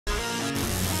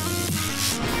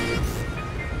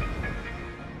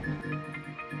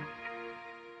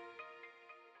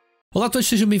Olá a todos,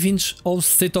 sejam bem-vindos ao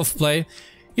State of Play.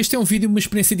 Este é um vídeo, uma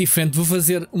experiência diferente. Vou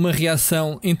fazer uma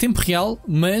reação em tempo real,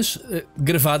 mas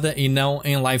gravada e não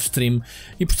em live stream.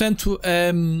 E portanto,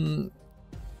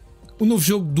 o novo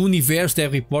jogo do universo de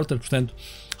Harry Potter, portanto,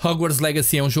 Hogwarts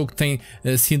Legacy é um jogo que tem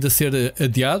sido a ser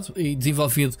adiado e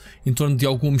desenvolvido em torno de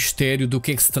algum mistério do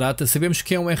que é que se trata. Sabemos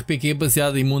que é um RPG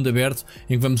baseado em mundo aberto,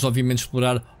 em que vamos obviamente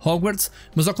explorar Hogwarts,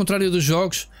 mas ao contrário dos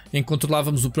jogos, em que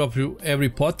controlávamos o próprio Harry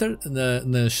Potter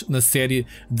na série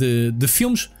de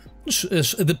filmes,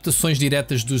 as adaptações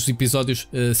diretas dos episódios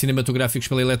cinematográficos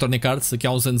pela Electronic Arts, aqui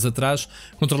há uns anos atrás,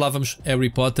 controlávamos Harry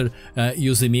Potter e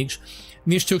os amigos.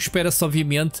 Neste jogo espera-se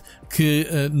obviamente que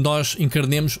nós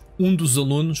encarnemos um dos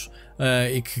alunos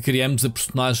e que criamos a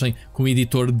personagem com o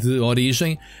editor de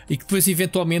origem e que depois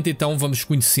eventualmente então vamos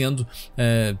conhecendo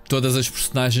todas as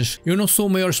personagens. Eu não sou o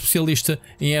maior especialista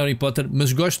em Harry Potter,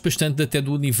 mas gosto bastante até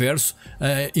do universo,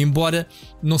 embora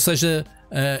não seja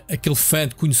aquele fã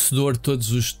conhecedor de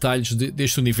todos os detalhes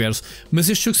deste universo. Mas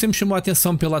este jogo sempre chamou a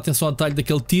atenção pela atenção ao detalhe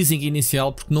daquele teasing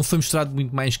inicial, porque não foi mostrado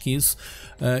muito mais que isso.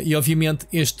 E obviamente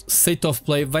este State of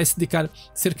Play vai se dedicar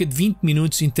cerca de 20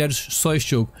 minutos inteiros só a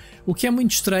este jogo, o que é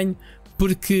muito estranho,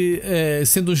 porque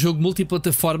sendo um jogo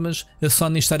multiplataformas, a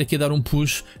Sony estar aqui a dar um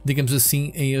push, digamos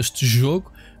assim, em este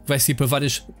jogo vai ser para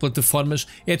várias plataformas,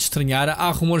 é de estranhar.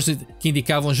 Há rumores que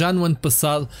indicavam já no ano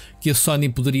passado que a Sony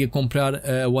poderia comprar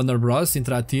a Warner Bros.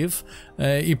 Interactive,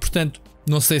 e portanto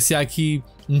não sei se há aqui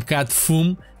um bocado de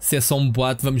fumo, se é só um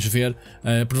boato, vamos ver.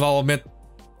 Provavelmente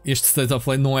este State of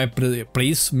Play não é para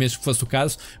isso, mesmo que fosse o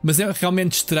caso, mas é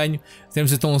realmente estranho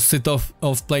termos então um State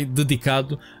of Play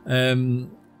dedicado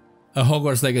a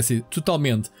Hogwarts Legacy,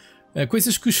 totalmente.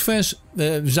 Coisas que os fãs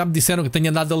já me disseram, que tenho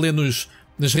andado a ler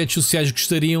nas redes sociais,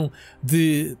 gostariam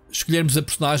de escolhermos a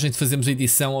personagem, de fazermos a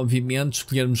edição, obviamente,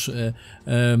 escolhermos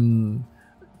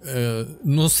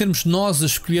não sermos nós a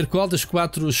escolher qual das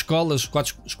 4 escolas,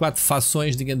 as 4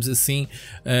 fações, digamos assim,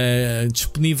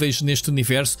 disponíveis neste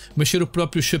universo, mas ser o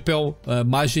próprio chapéu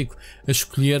mágico a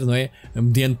escolher, não é?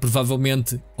 Mediante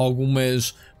provavelmente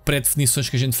algumas pré-definições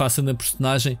que a gente faça na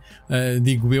personagem,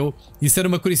 digo eu. Isso era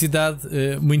uma curiosidade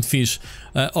muito fixe.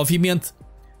 Obviamente,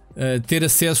 ter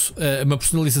acesso a uma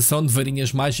personalização de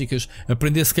varinhas mágicas,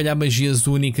 aprender se calhar magias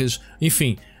únicas,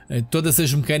 enfim, todas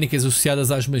as mecânicas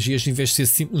associadas às magias, em vez de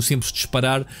ser um simples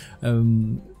disparar,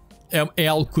 é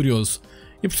algo curioso.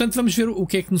 E portanto vamos ver o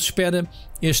que é que nos espera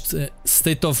este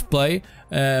State of Play,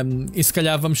 e se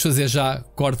calhar vamos fazer já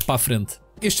corte para a frente.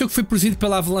 Este jogo foi produzido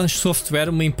pela Avalanche Software,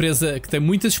 uma empresa que tem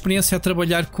muita experiência a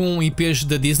trabalhar com IPs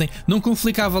da Disney. Não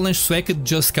conflica a Avalanche sueca de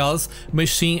Just Cause,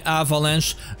 mas sim a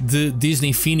Avalanche de Disney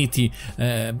Infinity,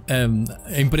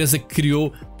 a empresa que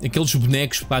criou aqueles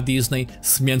bonecos para a Disney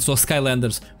semelhantes aos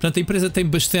Skylanders. Portanto, a empresa tem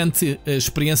bastante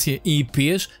experiência em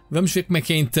IPs. Vamos ver como é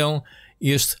que é então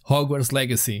este Hogwarts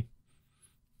Legacy.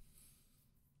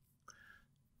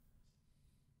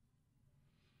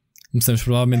 Começamos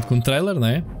provavelmente com um trailer, não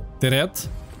é? Direto.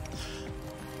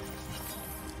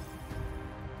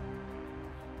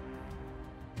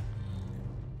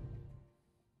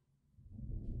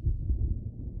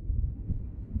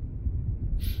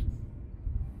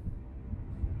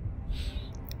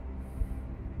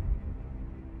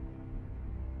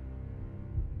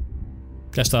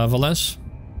 Cá está a Avalanche.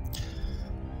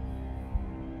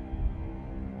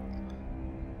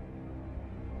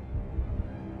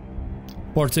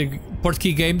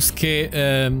 Partilha Games, que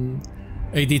é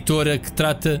a editora que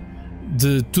trata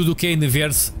de tudo o que é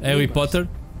universo Harry Potter.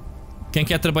 Quem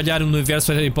quer trabalhar no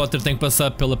universo Harry Potter tem que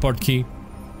passar pela Partilha.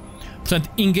 Portanto,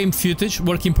 in-game footage,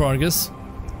 work in progress.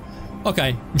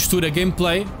 Ok, mistura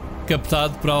gameplay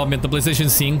captado provavelmente da PlayStation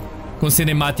 5 com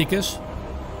cinemáticas.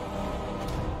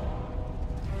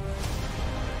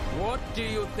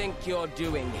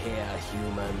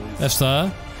 Já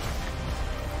está.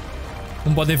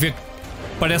 Como podem ver,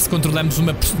 parece que controlamos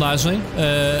uma personagem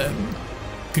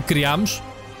que criámos.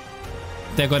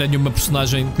 Até agora nenhuma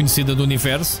personagem conhecida do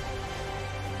universo.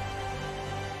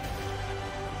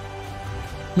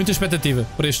 Muita expectativa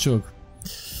para este jogo.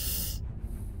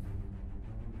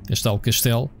 Este está o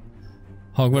castelo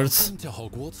Hogwarts.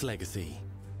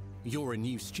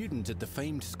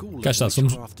 Cá está,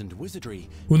 somos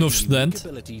o novo estudante.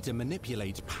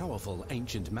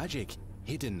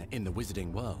 Hidden in the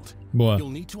wizarding world. Boa. You'll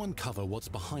need to uncover what's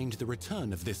behind the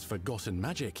return of this forgotten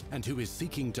magic and who is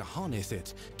seeking to harness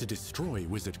it to destroy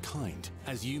wizard kind,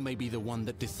 as you may be the one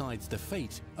that decides the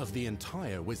fate of the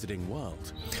entire wizarding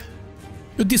world.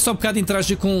 Eu disse há um bocado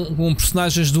interagir com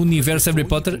personagens do universo Harry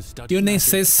Potter. Eu nem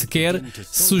sei sequer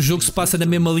se o jogo se passa na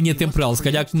mesma linha temporal. Se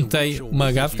calhar cometei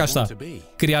uma gafe, cá está.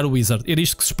 Criar o Wizard. Era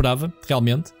isto que se esperava,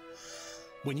 realmente.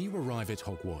 When you arrive at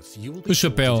Hogwarts, you will O be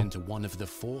chapéu. sorted into one of the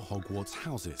 4 Hogwarts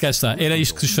houses. Cá está, era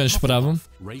isto que os fãs esperavam.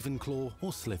 Ravenclaw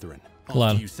or Slytherin.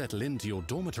 Claro. After you settle into your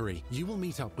dormitory, you will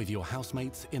meet up with your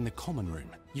housemates in the common room.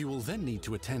 You will then need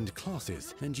to attend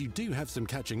classes, and you do have some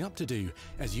catching up to do,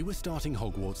 as you were starting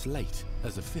Hogwarts late,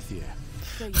 as a 5th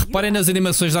year. Reparem nas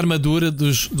animações da armadura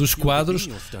dos quadros.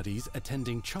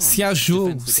 Se há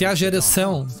jogo, se há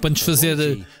geração para nos fazer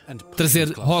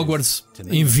trazer Hogwarts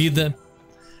em vida,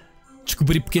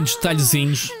 descobrir pequenos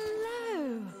detalhezinhos.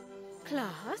 Hello,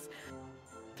 class.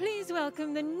 Please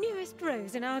welcome the newest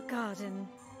rose in our garden.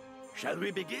 Shall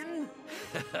we begin?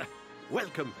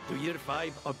 Welcome to Year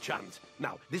 5 of Charms.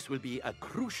 Now, this will be a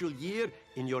crucial year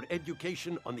in your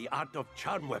education on the art of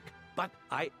charm work, but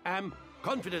I am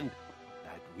confident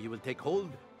that we will take hold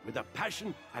with the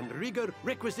passion and rigor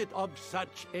requisite of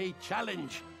such a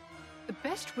challenge. The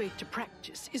best way to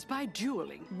practice is by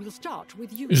dueling. We'll start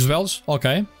with you. Os duelos,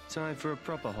 ok.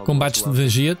 Combates de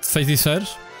magia, de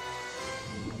feiticeiros.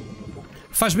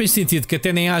 Faz bem sentido que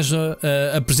até nem haja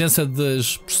a presença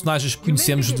das personagens que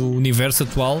conhecemos do universo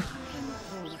atual.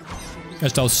 Cá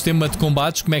está o sistema de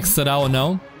combates, como é que será ou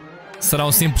não.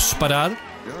 Serão sempre disparar.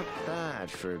 Not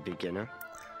bad for a beginner.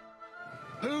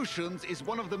 Potions is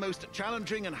one of the most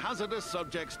challenging and hazardous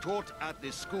subjects taught at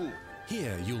this school.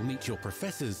 Here you'll meet your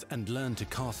professors and learn to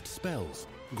cast spells,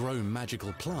 grow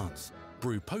magical plants,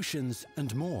 brew potions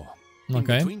and more.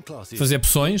 Ok. In between classes, Fazer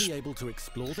poções. you'll be able to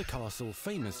explore the castle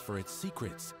famous for its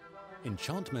secrets,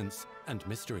 enchantments and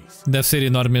mysteries. Deve ser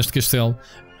enorme este castelo.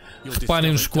 You'll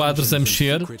Reparem os discover quadros a dungeons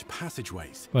and mexer. secret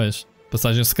passageways. Pois,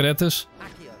 passagens secretas.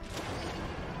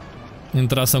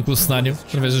 Interação com o cenário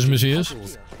através das magias.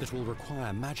 Puzzles that will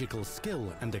require magical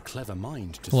skill and a clever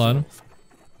mind to Claro. solve.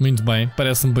 Muito bem,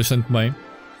 parece-me bastante bem.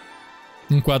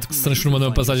 Um quadro que se transforma numa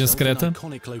Find passagem yourself in secreta.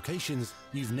 iconic locations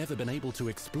you've never been able to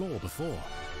explore before.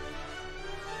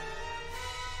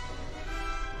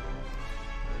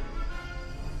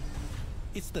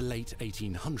 It's the late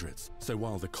 1800s, so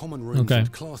while the common rooms Ok.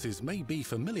 and classes may be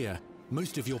familiar,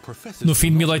 most of your professors No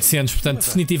fim de will not be. 1800, portanto, However,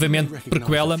 definitivamente you recognize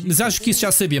prequela. a few Mas acho que isso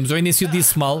já sabíamos. Ao início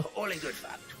disse mal.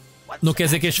 Não quer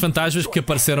dizer que estes fantasmas que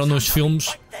apareceram nos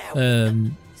filmes.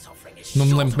 Não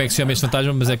me lembro como é que se chama este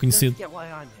fantasma, mas é conhecido.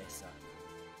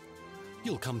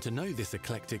 You'll come to know this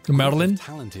eclectic Merlin. group of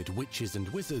talented witches and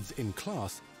wizards in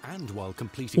class and while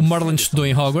completing O Merlin study estudou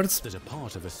em assignments Hogwarts. that are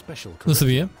part of a special Não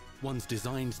sabia. Ones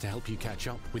designed to help you catch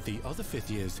up with the other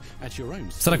 5th years at your own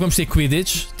Será que vamos ter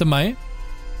Quidditch também?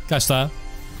 Cá está.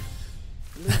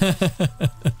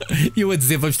 Eu a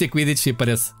dizer vamos ter Quidditch e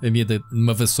aparece a minha de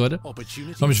uma vassoura.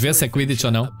 Opportunities Vamos ver for se é Quidditch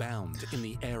ou não. adventure abound in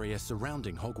the area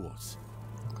surrounding Hogwarts.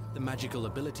 The magical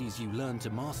abilities you learn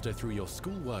to master through your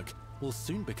schoolwork will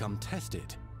soon become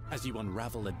tested as you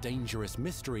unravel a dangerous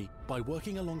mystery by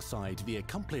working alongside the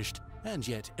accomplished and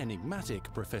yet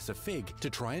enigmatic Professor Fig to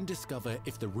try and discover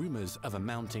if the rumors of a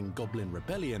mounting goblin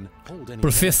rebellion hold any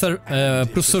Professor, merit and if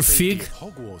the Professor safety Fig. of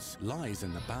Hogwarts lies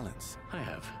in the balance. I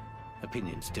have.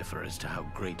 Opinions differ as to how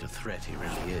great a threat he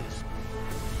really is.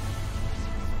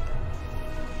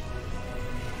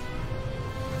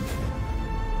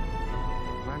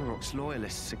 Ranrock's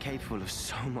loyalists are capable of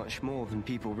so much more than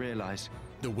people realize.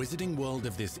 The wizarding world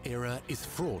of this era is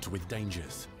fraught with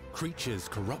dangers. Creatures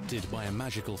corrupted by a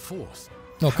magical force.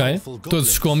 Ok. Todos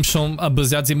os combos são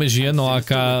baseados em magia, não há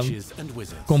cá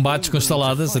combates com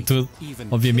estaladas, é tudo,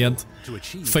 obviamente.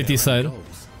 Feiticeiro.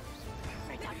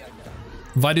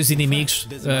 Vários inimigos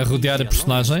a rodear a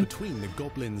personagem.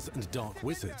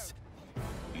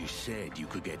 You said you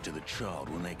could get to the child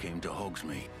when they came to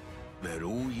Hogsmeade. That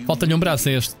all you Falta-lhe um braço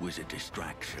a este. was a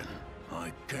distraction.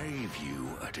 I gave you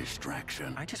a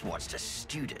distraction. I just watched a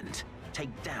student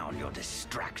take down your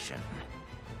distraction.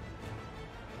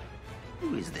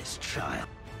 Who is this child?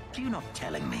 Are you not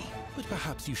telling me? But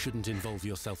perhaps you shouldn't involve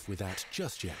yourself with that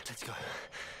just yet. Let's go.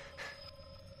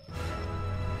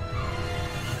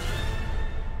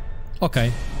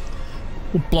 Ok.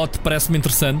 O plot parece-me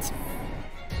interessante.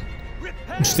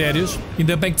 Mistérios.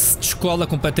 Ainda bem que se descola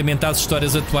completamente às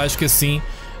histórias atuais, que assim,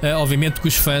 obviamente, que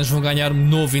os fãs vão ganhar um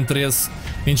novo interesse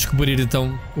em descobrir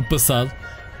então o passado.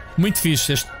 Muito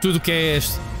fixe. Tudo o que é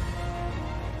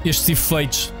estes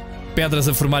efeitos, pedras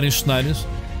a formarem os cenários.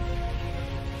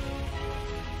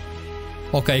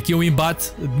 Ok, aqui um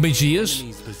embate de magias.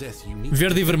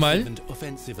 Verde e vermelho.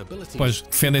 Pois,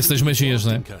 defendem-se das magias,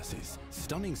 não é?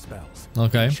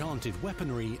 Ok.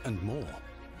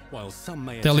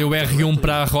 Tem ali o R1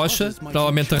 para a rocha,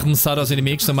 provavelmente arremessar aos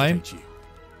inimigos também.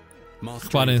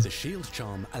 Reparem.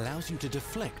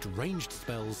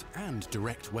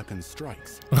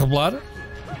 Rebelar.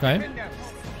 Ok.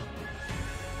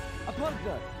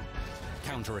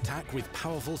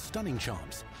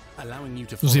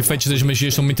 Os efeitos das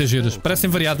magias são muitas giras. Parecem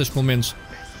variadas, pelo menos.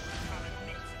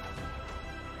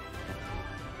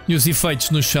 E os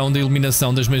efeitos no chão da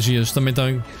iluminação das magias também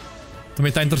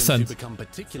está interessante.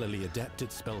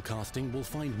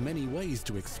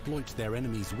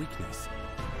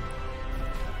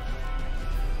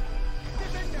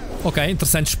 Ok,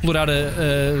 interessante explorar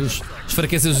as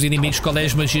fraquezas dos inimigos. Qual é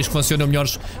as magias que funcionam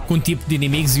melhores com um tipo de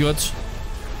inimigos e outros.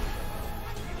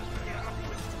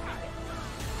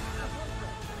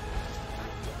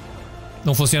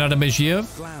 Não funcionar a magia,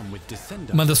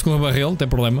 manda-se com uma barril, não tem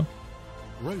problema.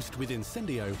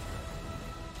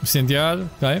 Incendiar,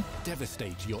 ok.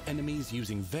 Devastate your enemies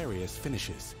using various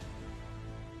finishes.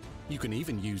 You can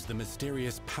even use the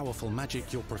mysterious, powerful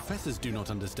magic your professors do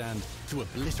not understand to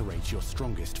obliterate your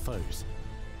strongest foes.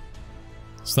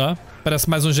 Está? Parece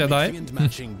mais um Jedi.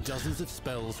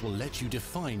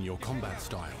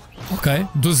 Ok,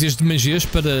 dúzias de magias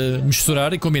para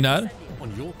misturar e combinar.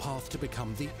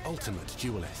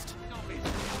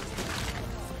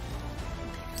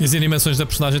 E as animações da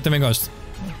personagem também gosto.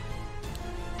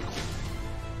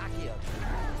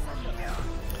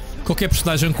 Qualquer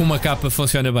personagem com uma capa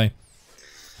funciona bem.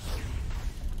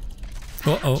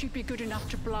 Perhaps you'd be good enough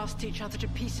to blast each other to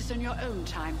pieces in your own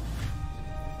time.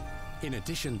 In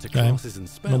addition to classes and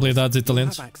spells, habilidades e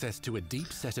talentos. you have access to a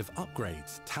deep set of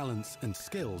upgrades, talents and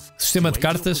skills. Sistema de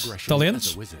cartas,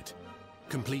 talentos.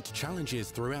 Complete challenges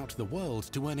throughout the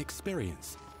world to earn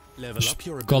experience. Level up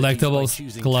your collectibles, abilities by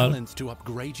choosing claro. talents to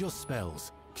upgrade your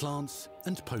spells, plants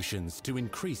and potions to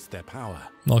increase their power.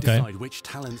 Ok. Decide which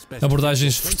talents best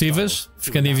Abordagens fit your furtivas, playstyle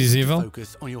to ficando allow you to invisível.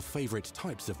 focus on your favorite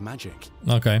types of magic.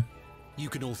 Ok. You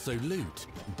can also loot,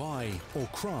 buy or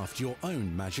craft your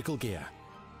own magical gear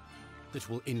that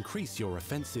will increase your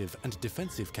offensive and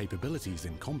defensive capabilities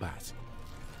in combat.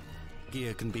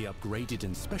 Gear can be upgraded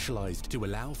and specialized to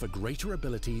allow for greater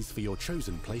abilities for your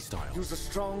chosen playstyle. Use a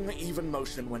strong, even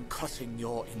motion when cutting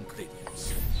your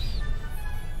ingredients.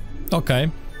 Ok.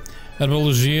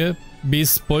 Herbologia,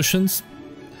 Beast Potions.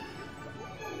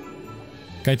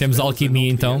 Ok, temos alquimia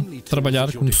então.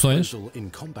 Trabalhar com poções.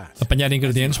 Apanhar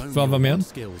ingredientes, provavelmente.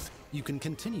 You can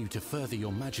continue to further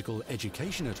your magical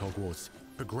education at Hogwarts,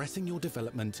 progressing your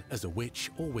development as a witch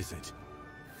or wizard.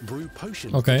 Brew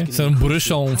potions. Ok, ser um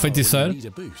bruxo ou um feiticeiro.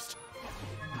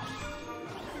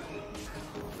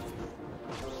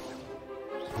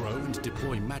 Grow and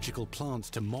deploy magical plants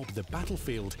to mob the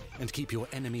battlefield and keep your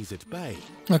enemies at bay.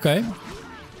 Ok.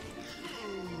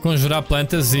 Conjurar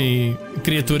plantas e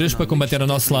criaturas para combater ao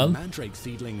nosso lado. Mandrake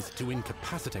seedlings to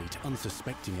incapacitate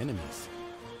unsuspecting enemies.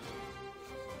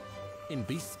 In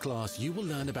Beasts class, you will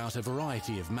learn about a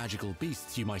variety of magical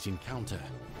beasts you might encounter,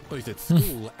 both at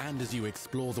school and as you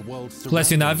explore the world.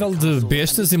 Colecionável de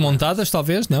bestas e montadas,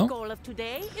 talvez, não?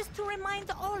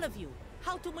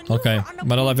 Ok,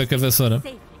 bora lá ver com a vassoura.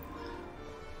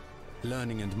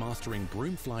 Learning and mastering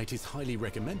broomflight is highly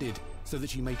recommended so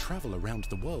that you may travel around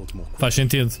the world more quickly. Faz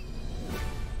sentido.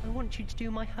 I want you to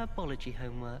do my herbology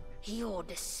homework. You're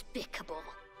despicable.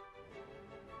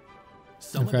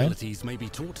 Some abilities may be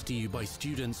taught to you by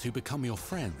students who become your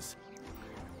friends.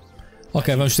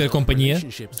 Ok, vamos ter companhia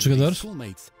de jogadores.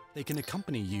 They can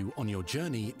accompany you on your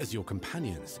journey as your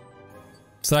companions.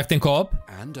 Será que tem co-op?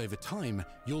 And over time,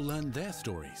 you'll learn their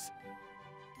stories.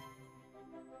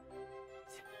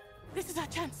 This is our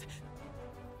chance.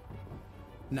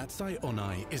 Natsai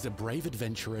Onai is a brave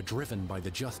adventurer driven by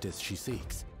the justice she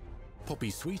seeks.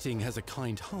 Poppy Sweeting has a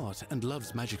kind heart and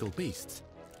loves magical beasts,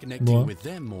 connecting with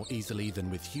them more easily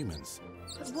than with humans.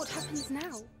 What happens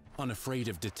now? Unafraid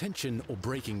of detention or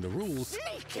breaking the rules,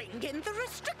 Sneaking in the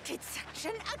restricted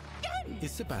section again!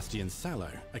 is Sebastian Sallow,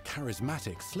 a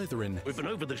charismatic Slytherin. We've been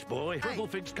over this, boy.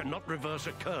 Triplefix cannot reverse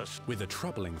a curse. With a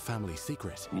troubling family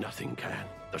secret. Nothing can.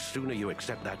 The sooner you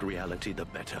accept that reality, the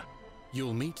better.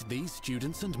 You'll meet these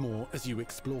students and more as you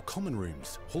explore common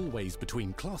rooms, hallways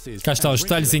between classes. Cá está os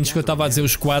detalhezinhos que eu estava a dizer,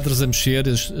 os quadros a mexer,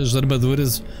 as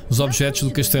armaduras, os objetos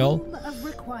do castelo.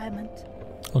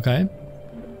 Ok.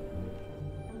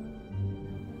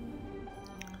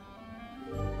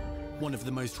 One of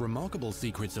the most remarkable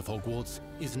secrets of Hogwarts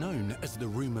is known as the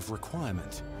Room of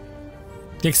Requirement.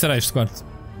 O que é que será este quarto?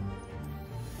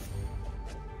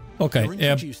 Ok,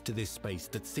 é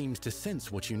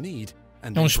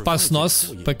um espaço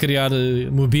nosso para criar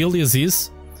mobílias e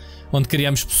isso, onde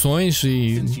criamos poções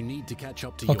e...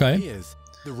 Ok.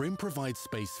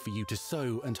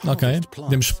 Ok,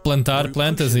 podemos plantar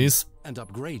plantas e isso.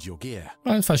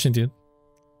 Faz sentido.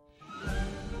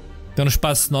 Tem um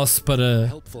espaço nosso para...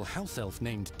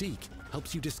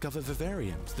 helps you discover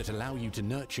vivariums that allow you to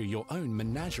nurture your own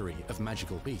menagerie of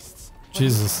magical beasts.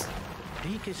 Jesus.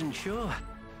 Reek isn't sure.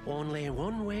 Only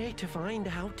one way to find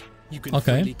out. You can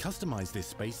freely customize this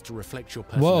space to reflect your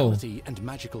personality and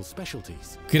magical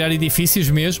specialties. Criar edifícios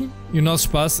mesmo e o nosso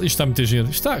espaço. Isto está muito giro.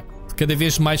 Está cada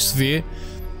vez mais se vê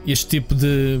este tipo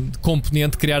de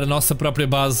componente, criar a nossa própria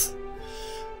base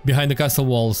behind the castle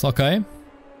walls, ok?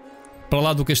 Para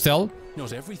lá do castelo,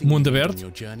 mundo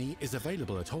aberto.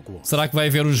 Será que vai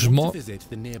haver os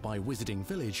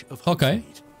Ok.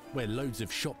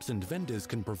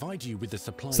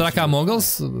 Será que há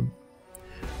moguls?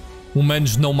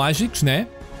 Humanos não mágicos, né?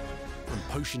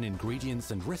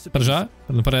 Para já,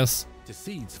 não parece.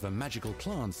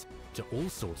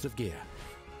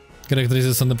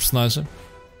 Caracterização da personagem.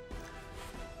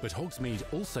 But Hogsmeade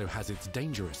also has its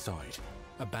dangerous side.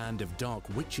 A band of dark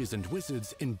witches and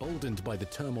wizards, emboldened by the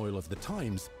turmoil of the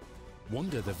times,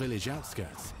 wander the village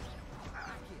outskirts.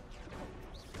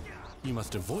 You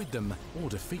must avoid them or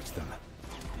defeat them.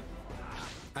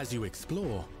 As you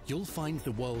explore, you'll find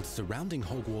the world surrounding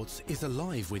Hogwarts is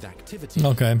alive with activity,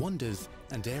 wonders,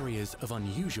 and areas of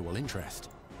unusual interest.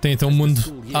 Tem então um mundo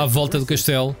à volta do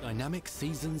castelo. Dynamic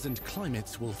seasons and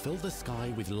climates will fill the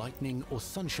sky with lightning or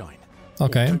sunshine.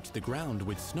 Ok. Or coat the ground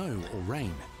with snow or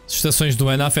rain. Estações do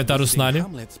ano a afetar o cenário.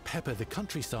 Hamlets pepper the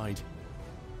countryside,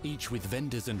 each with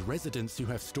vendors and residents who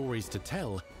have stories to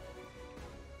tell,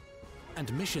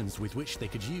 and missions with which they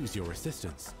could use your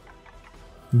assistance.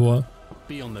 Boa.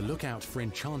 Be on the lookout for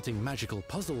enchanting magical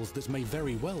puzzles that may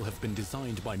very well have been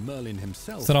designed by Merlin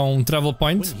himself. Será travel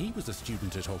point? When he was a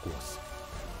student at Hogwarts.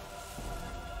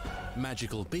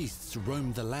 Magical beasts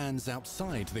roam the lands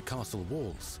outside the castle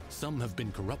walls. Some have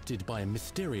been corrupted by a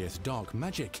mysterious dark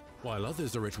magic, while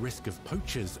others are at risk of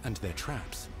poachers and their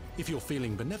traps. If you're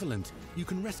feeling benevolent, you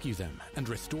can rescue them and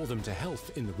restore them to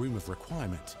health in the Room of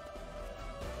Requirement.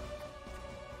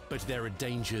 But there are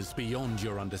dangers beyond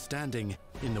your understanding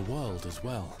in the world as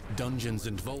well. Dungeons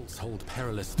and vaults hold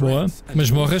perilous threats and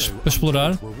masmorras para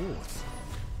explorar. rewards.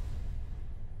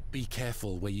 Be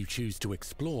careful where you choose to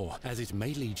explore, as it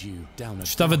may lead you down a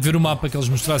Gostava de ver o mapa, que eles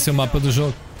mostrassem o mapa do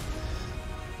jogo.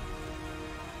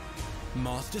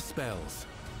 Master spells.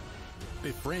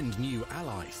 Befriend new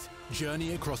allies.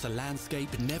 Journey across a landscape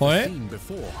never seen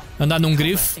before. Andar num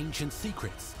grifo. Ancient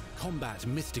secrets. Combat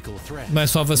mystical threats. Não é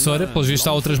só a vassoura, pelos vistos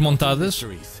há outras montadas.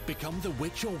 Become the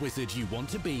witch or wizard you want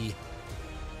to be,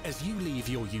 as you leave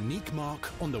your unique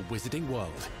mark on the wizarding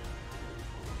world.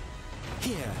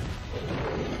 Here,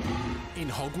 in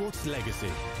Hogwarts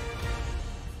Legacy.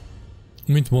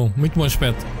 Muito bom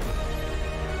aspecto.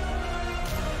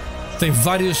 Tem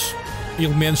vários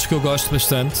elementos que eu gosto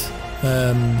bastante.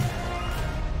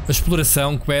 A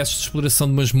exploração, quests, exploração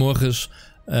de masmorras,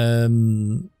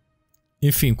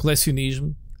 enfim,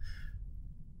 colecionismo.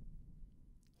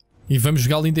 E vamos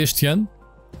jogá-lo ainda este ano.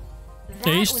 É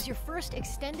isto?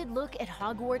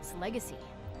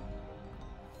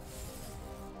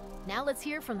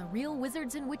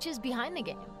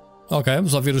 Ok,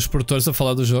 vamos ouvir os produtores a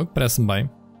falar do jogo, parece-me bem.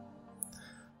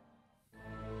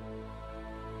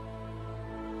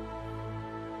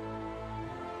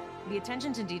 The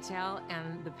attention to detail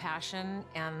and the passion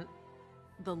and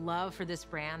the love for this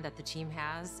brand that the team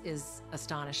has is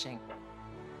astonishing.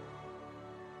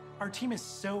 Our team is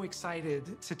so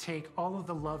excited to take all of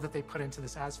the love that they put into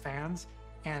this as fans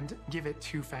and give it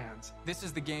to fans. This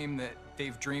is the game that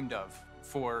they've dreamed of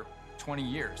for 20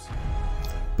 years.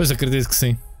 Pois acredito que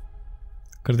sim.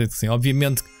 Acredito que sim.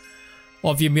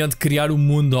 Obviamente criar o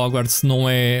mundo Hogwarts não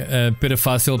é pera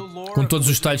fácil, com todos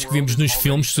os detalhes que vimos nos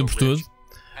filmes, sobretudo.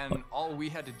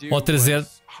 Ou trazer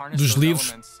dos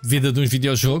livros, vida de um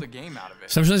videojogo.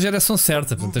 Estamos na geração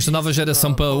certa, portanto, esta nova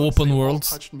geração para Open World.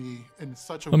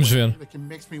 Vamos ver.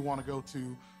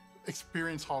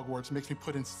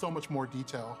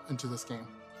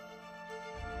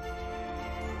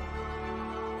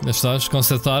 Já estás,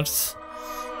 concentrar-se.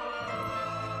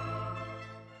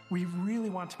 We really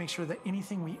want to make sure that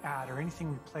anything we add or anything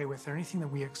we play with or anything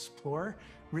that we explore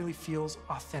really feels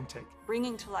authentic.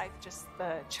 Bringing to life just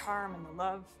the charm and the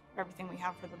love, everything we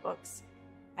have for the books,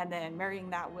 and then marrying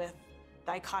that with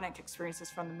the iconic experiences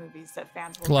from the movies that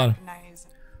fans will recognize.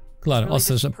 Claro, ou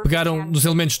seja, pegaram dos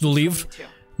elementos do livro,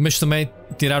 mas também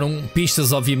tiraram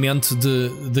pistas, obviamente,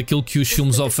 daquilo que os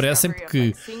filmes oferecem,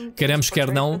 porque queremos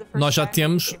quer não, nós já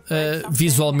temos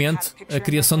visualmente a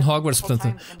criação de Hogwarts.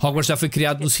 Portanto, Hogwarts já foi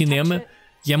criado no cinema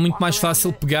E é muito mais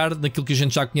fácil pegar daquilo que a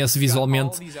gente já conhece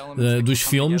visualmente dos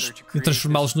filmes e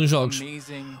transformá-los nos jogos.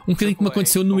 Um bocadinho como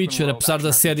aconteceu no Witcher, apesar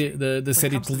da série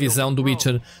de televisão do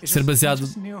Witcher ser baseado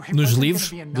nos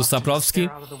livros do Sapkowski.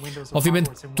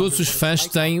 Obviamente todos os fãs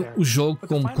têm o jogo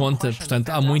como conta, portanto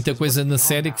há muita coisa na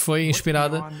série que foi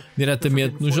inspirada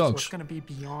diretamente nos jogos.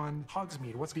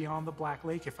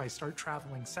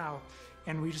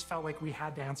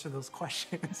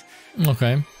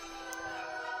 Ok.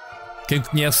 Quem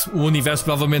conhece o universo,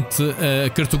 provavelmente a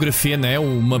cartografia, né?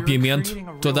 O mapeamento,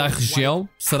 toda a região,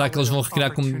 será que eles vão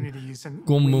recriar como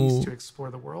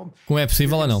é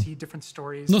possível ou não?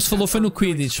 Não se falou, foi no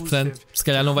Quidditch, portanto, se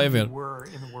calhar não vai haver.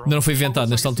 Ainda não foi inventado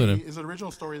nesta altura.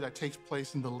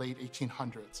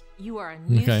 You are a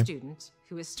new student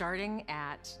who is starting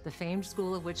at the famed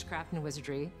School of Witchcraft and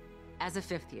Wizardry as a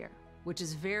 5th year, which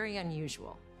is very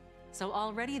unusual. So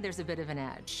already there's a bit of an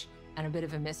edge. And a bit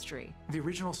of a mystery. The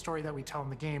original story that we tell in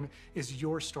the game is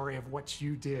your story of what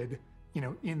you did,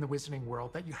 in the Wizarding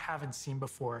world that you haven't seen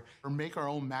before. Or make our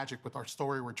own magic with our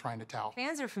story we're trying to tell.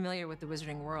 Fans are familiar with the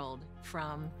Wizarding world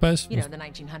from, the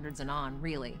 1900s and on,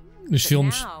 really. Os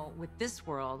filmes. Now, with this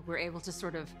world, we're able to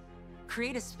sort of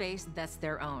create a space that's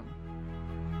their own.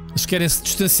 Eles querem se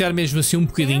distanciar mesmo assim um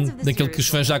bocadinho daquilo que os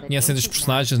fãs já conhecem dos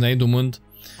personagens, né, e do mundo.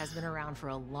 Has been around for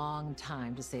a long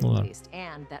time, to say the least,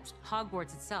 and that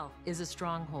Hogwarts itself is a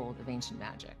stronghold of ancient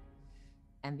magic.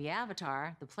 And the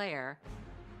Avatar, the player,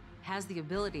 has the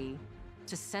ability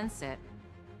to sense it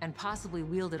and possibly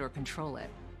wield it or control it.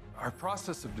 Our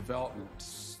process of development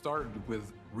started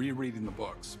with rereading the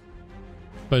books.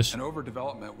 Pois. And over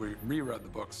development, we reread the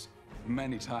books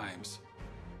many times.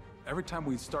 Every time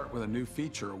we start with a new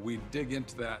feature, we dig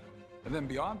into that, and then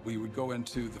beyond, we would go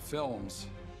into the films.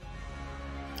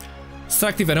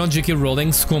 Será que tiveram J.K. Rowling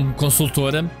como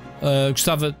consultora?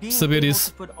 Gostava de saber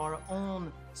isso. Put our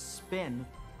own spin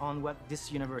on what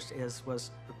this universe is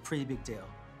was a pretty big deal.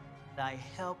 I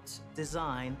helped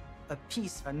design a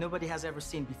piece that nobody has ever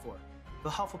seen before, the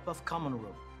Hufflepuff common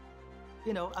room.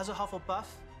 As a Hufflepuff,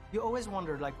 you always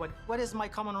wondered, what is my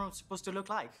common room supposed to look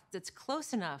like? It's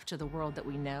close enough to the world that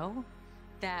we know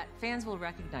that fans will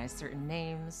recognize certain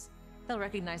names. They'll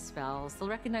recognize spells, they'll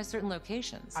recognize certain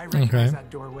locations. I recognize that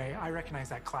doorway, I recognize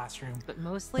that classroom. But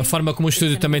mostly, a forma como o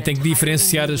estúdio também tem que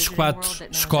diferenciar as 4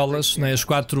 escolas, né, as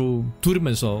 4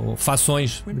 turmas ou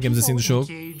fações, digamos assim, do jogo.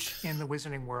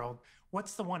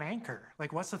 What's the one anchor?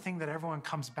 What's the thing that everyone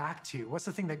comes back to? What's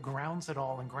the thing that grounds it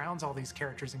all and grounds all these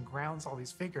characters and grounds all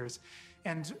these figures?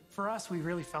 And for us, we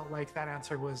really felt like that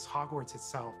answer was Hogwarts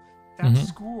itself. That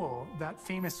school, that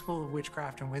famous school of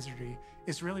witchcraft and wizardry,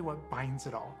 is really what binds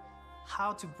it all.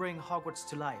 How to bring Hogwarts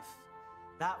to life.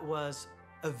 That was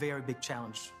a very big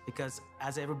challenge because,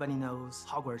 as everybody knows,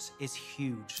 Hogwarts is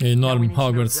huge. Enorme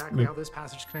Hogwarts. Exactly how this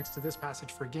passage connects to this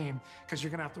passage for a game, because you're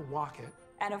going to have to walk it.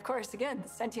 And of course, again, the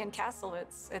sentient castle,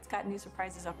 it's got new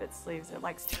surprises up its sleeves. It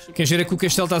likes to keep. Quem gira que o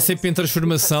castelo está sempre em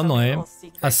transformação, não é?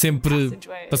 Há sempre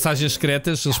passagens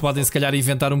secretas, eles podem se calhar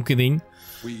inventar um bocadinho.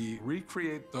 We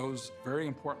recreate those very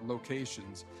important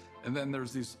locations. And then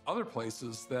there's these other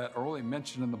places that are only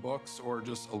mentioned in the books or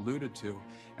just alluded to,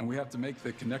 and we have to make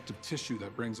the connective tissue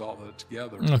that brings all of it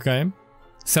together. Ok.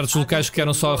 Certos locais que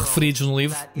eram só referidos no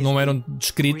livro, não eram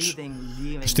descritos,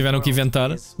 eles tiveram que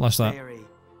inventar. Lá está.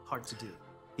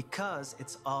 Because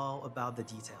it's all about the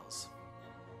details.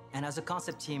 And as a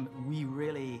concept team, we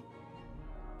really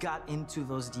got into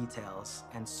those details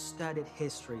and studied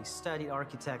history, studied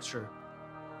architecture.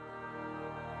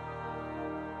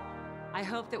 I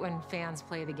hope that when fans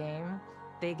play the game,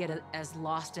 they get as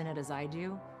lost in it as I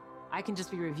do. I can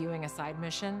just be reviewing a side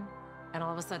mission, and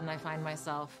all of a sudden I find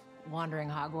myself wandering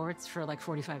Hogwarts for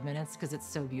 45 minutes because it's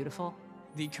so beautiful.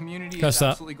 The community is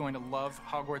absolutely going to love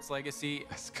Hogwarts Legacy.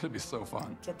 It's going to be so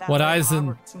fun.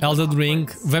 Horizon, Elden Ring,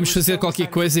 vamos fazer qualquer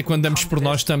coisa e quando damos por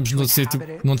nós estamos no sítio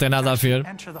que não tem nada a ver.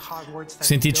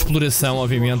 Sentido de exploração,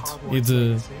 obviamente, e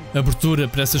de abertura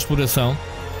para essa exploração.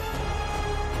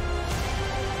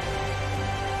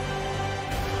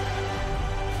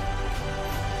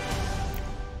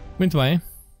 Muito bem.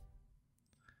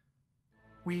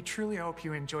 We truly hope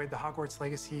you enjoyed the Hogwarts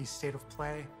Legacy State of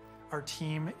Play. Our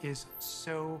team is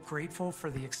so grateful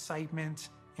for the excitement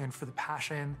and for the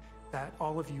passion that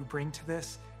all of you bring to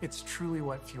this. It's truly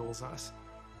what fuels us.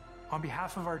 On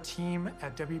behalf of our team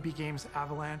at WB Games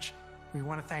Avalanche, we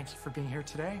want to thank you for being here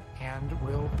today, and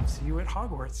we'll see you at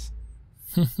Hogwarts.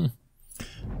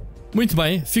 Muito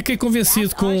bem, fiquei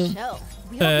convencido com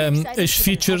as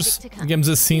features, digamos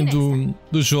assim,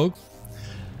 do jogo.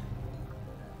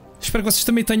 Espero que vocês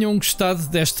também tenham gostado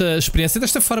desta experiência,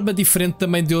 desta forma diferente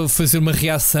também de eu fazer uma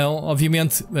reação.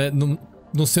 Obviamente,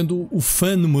 não sendo o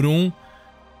fã número 1,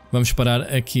 vamos parar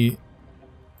aqui.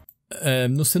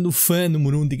 Não sendo o fã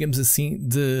número 1, digamos assim,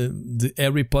 de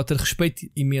Harry Potter, respeito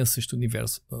imenso este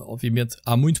universo. Obviamente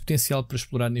há muito potencial para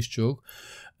explorar neste jogo.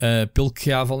 Pelo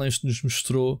que a Avalanche nos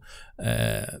mostrou,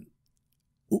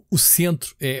 o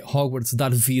centro é Hogwarts,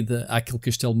 dar vida àquele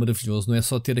castelo maravilhoso. Não é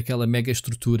só ter aquela mega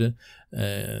estrutura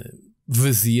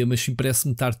vazia, mas sim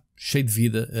parece-me estar cheio de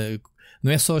vida.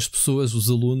 Não é só as pessoas, os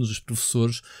alunos, os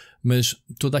professores, mas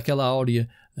toda aquela áurea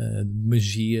de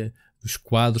magia, os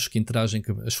quadros que interagem.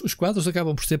 Os quadros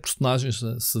acabam por ser personagens,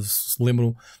 se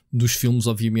lembram dos filmes,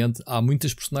 obviamente. Há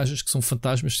muitas personagens que são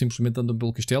fantasmas, simplesmente andam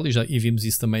pelo castelo, e vimos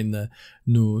isso também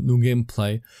no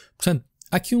gameplay. Portanto,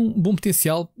 há aqui um bom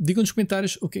potencial. Digam nos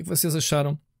comentários o que é que vocês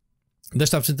acharam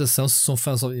desta apresentação, se são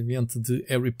fãs, obviamente, de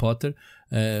Harry Potter,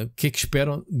 o que é que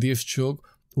esperam deste jogo,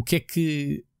 o que é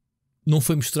que não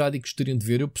foi mostrado e gostariam de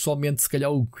ver. Eu pessoalmente, se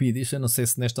calhar o Quidditch, eu não sei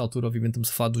se nesta altura, obviamente estamos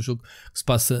a falar do jogo que se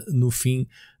passa no fim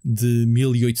de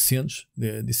 1800,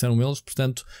 disseram eles,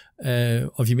 portanto,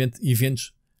 obviamente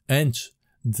eventos antes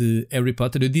de Harry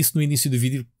Potter. Eu disse no início do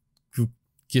vídeo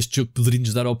que este jogo poderia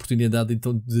nos dar a oportunidade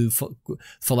então de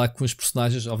falar com os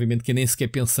personagens, obviamente que eu nem sequer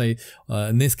pensei,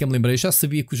 nem sequer me lembrei. Eu já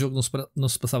sabia que o jogo não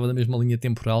se passava na mesma linha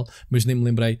temporal, mas nem me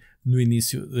lembrei no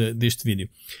início deste vídeo.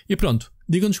 E pronto,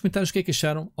 digam nos comentários o que é que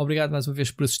acharam. Obrigado mais uma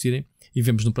vez por assistirem e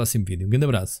vemos no próximo vídeo. Um grande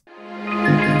abraço.